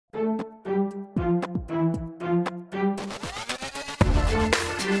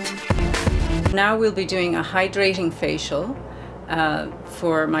Now we'll be doing a hydrating facial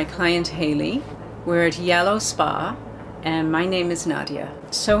for my client Haley. We're at Yelo Spa and my name is Nadia.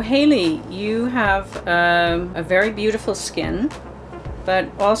 So Haley, you have a very beautiful skin, but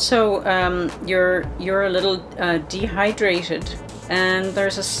also you're a little dehydrated, and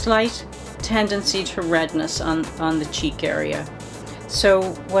there's a slight tendency to redness on the cheek area. So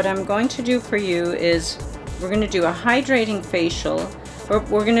what I'm going to do for you is we're going to do a hydrating facial.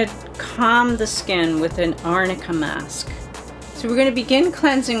 We're going to calm the skin with an arnica mask. So we're going to begin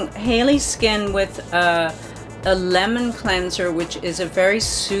cleansing Haley's skin with a lemon cleanser, which is a very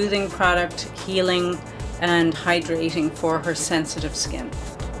soothing product, healing and hydrating for her sensitive skin.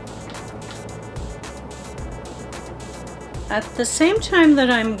 At the same time that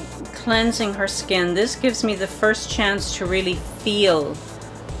I'm cleansing her skin, this gives me the first chance to really feel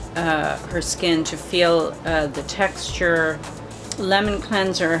her skin, to feel the texture. Lemon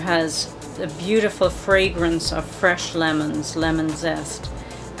cleanser has a beautiful fragrance of fresh lemons, lemon zest.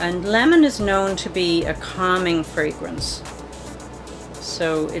 And lemon is known to be a calming fragrance.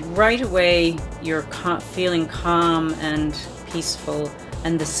 So right away you're feeling calm and peaceful,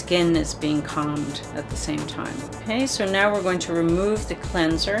 and the skin is being calmed at the same time. Okay, so now we're going to remove the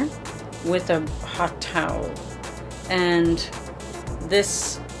cleanser with a hot towel. And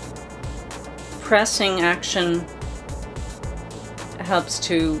this pressing action helps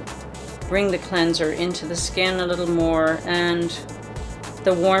to bring the cleanser into the skin a little more, and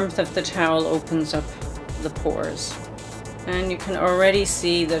the warmth of the towel opens up the pores. And you can already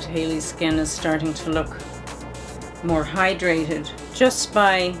see that Haley's skin is starting to look more hydrated just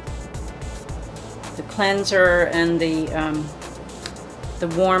by the cleanser and the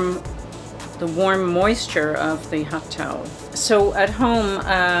warm moisture of the hot towel. So at home,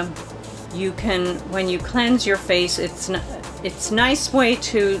 you can, when you cleanse your face, it's a nice way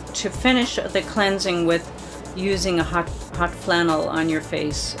to finish the cleansing with using a hot flannel on your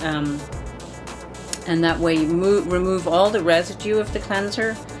face, and that way you remove all the residue of the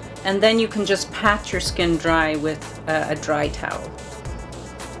cleanser, and then you can just pat your skin dry with a dry towel.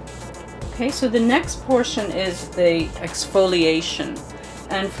 Okay, so the next portion is the exfoliation,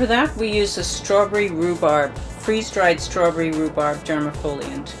 and for that we use a strawberry rhubarb, freeze-dried strawberry rhubarb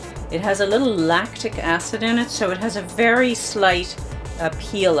dermafoliant. It has a little lactic acid in it, so it has a very slight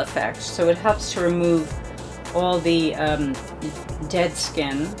peel effect. So it helps to remove all the dead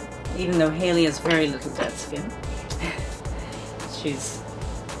skin, even though Haley has very little dead skin. She's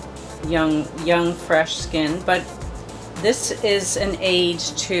young, fresh skin. But this is an aid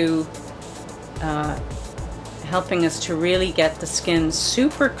to helping us to really get the skin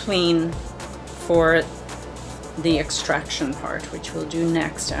super clean for the extraction part, which we'll do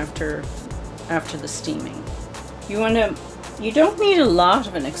next after the steaming. You don't need a lot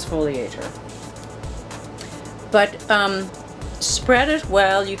of an exfoliator, but spread it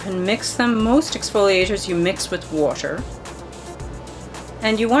well. You can mix them. Most exfoliators you mix with water,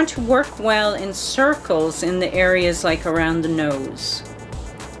 and you want to work well in circles in the areas like around the nose.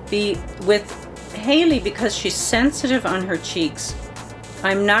 With Haley, because she's sensitive on her cheeks,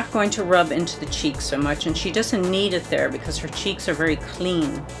 I'm not going to rub into the cheeks so much, and she doesn't need it there because her cheeks are very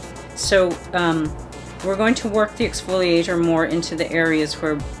clean. So we're going to work the exfoliator more into the areas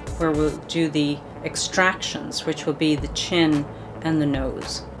where we'll do the extractions, which will be the chin and the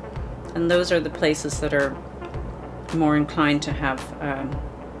nose. And those are the places that are more inclined to have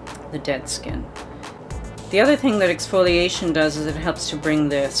the dead skin. The other thing that exfoliation does is it helps to bring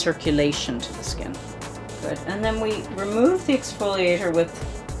the circulation to the skin. Good. And then we remove the exfoliator with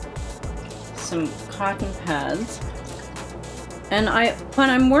some cotton pads. And when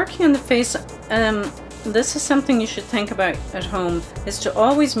I'm working on the face, this is something you should think about at home, is to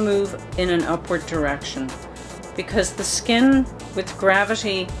always move in an upward direction, because the skin, with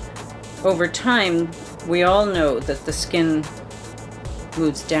gravity over time, we all know that the skin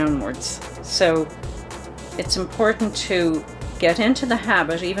moves downwards. So it's important to get into the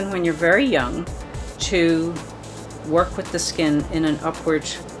habit, even when you're very young, to work with the skin in an upward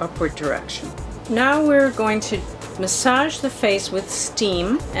direction. Now we're going to massage the face with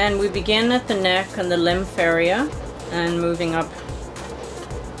steam, and we begin at the neck and the lymph area and moving up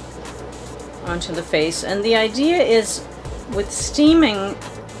onto the face. And the idea is, with steaming,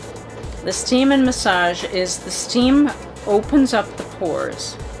 the steam and massage is the steam opens up the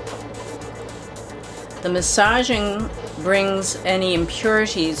pores. The massaging brings any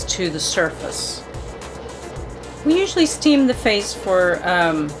impurities to the surface. We usually steam the face for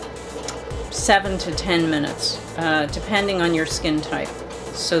 7 to 10 minutes, depending on your skin type,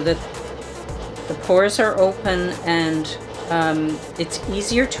 so that the pores are open and it's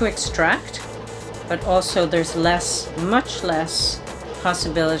easier to extract but also there's much less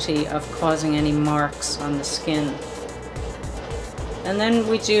possibility of causing any marks on the skin. And then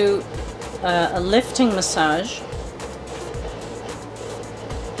we do a lifting massage.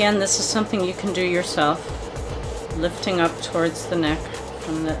 Again, this is something you can do yourself, lifting up towards the neck,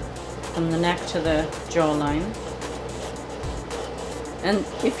 from the neck to the jawline. And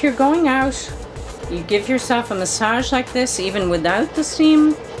if you're going out, you give yourself a massage like this, even without the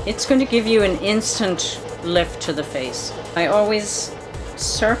steam, it's going to give you an instant lift to the face. I always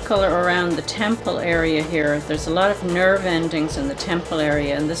circle around the temple area here. There's a lot of nerve endings in the temple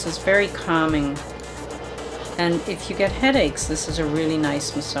area, and this is very calming. And if you get headaches, this is a really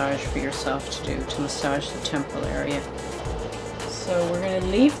nice massage for yourself to do, to massage the temple area. So we're going to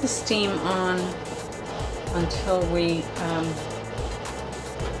leave the steam on until we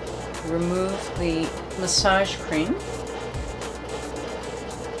remove the massage cream.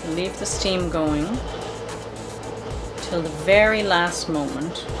 Leave the steam going till the very last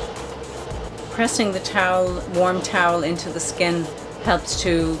moment. Pressing the towel, warm towel, into the skin helps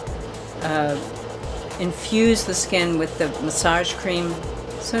to infuse the skin with the massage cream.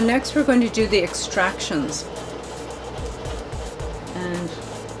 So next we're going to do the extractions. And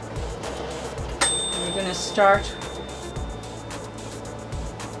we're going to start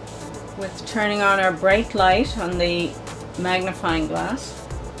with turning on our bright light on the magnifying glass.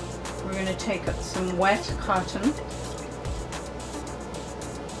 We're going to take up some wet cotton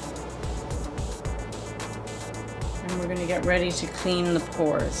and we're going to get ready to clean the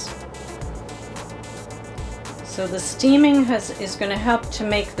pores. So the steaming is going to help to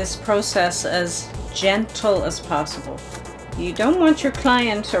make this process as gentle as possible. You don't want your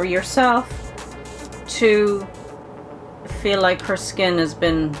client or yourself to feel like her skin has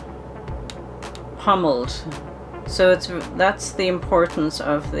been pummeled. So that's the importance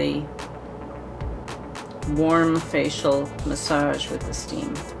of the warm facial massage with the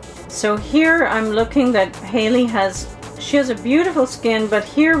steam. So here I'm looking that Haley has a beautiful skin, but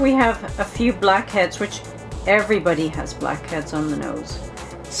here we have a few blackheads, which everybody has blackheads on the nose.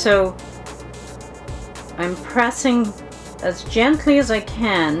 So I'm pressing as gently as I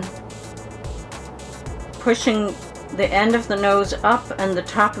can, pushing the end of the nose up and the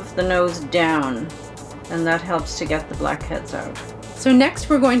top of the nose down, and that helps to get the blackheads out. So next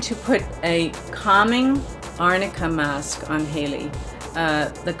we're going to put a calming arnica mask on Haley.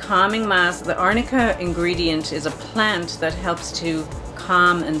 The calming mask, the arnica ingredient is a plant that helps to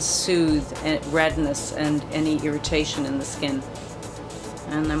calm and soothe redness and any irritation in the skin.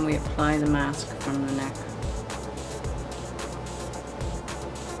 And then we apply the mask from the neck.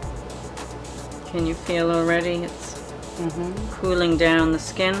 Can you feel already? It's cooling down the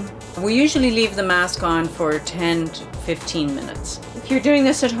skin. We usually leave the mask on for 10 to 15 minutes. If you're doing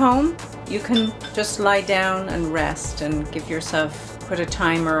this at home, you can just lie down and rest and put a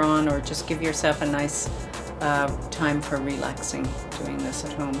timer on, or just give yourself a nice time for relaxing doing this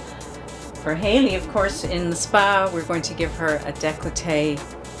at home. For Haley, of course, in the spa, we're going to give her a décolleté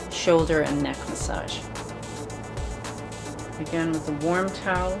shoulder and neck massage. Again with a warm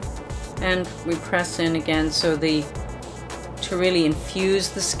towel, and we press in again to really infuse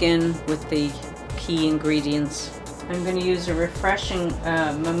the skin with the key ingredients. I'm going to use a refreshing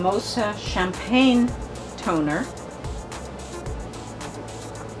Mimosa Champagne toner.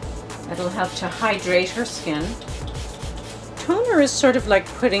 It'll help to hydrate her skin. Toner is sort of like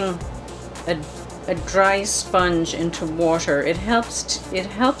putting a dry sponge into water. It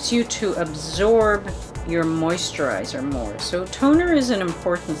helps you to absorb your moisturizer more. So toner is an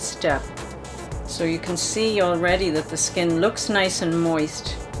important step. So you can see already that the skin looks nice and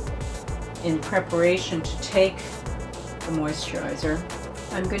moist in preparation to take the moisturizer.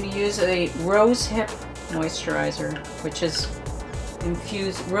 I'm going to use a rosehip moisturizer, which is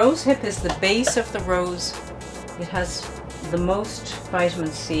infused. Rosehip is the base of the rose. It has the most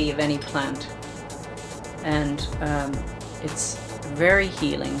vitamin C of any plant, and it's very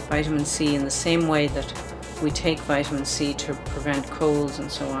healing. Vitamin C, in the same way that we take vitamin C to prevent colds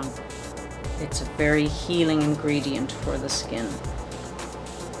and so on, it's a very healing ingredient for the skin.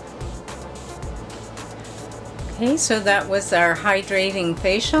 Okay, so that was our hydrating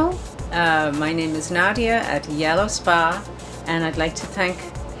facial. My name is Nadia at Yelo Spa, and I'd like to thank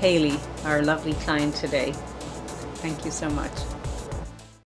Haley, our lovely client today. Thank you so much.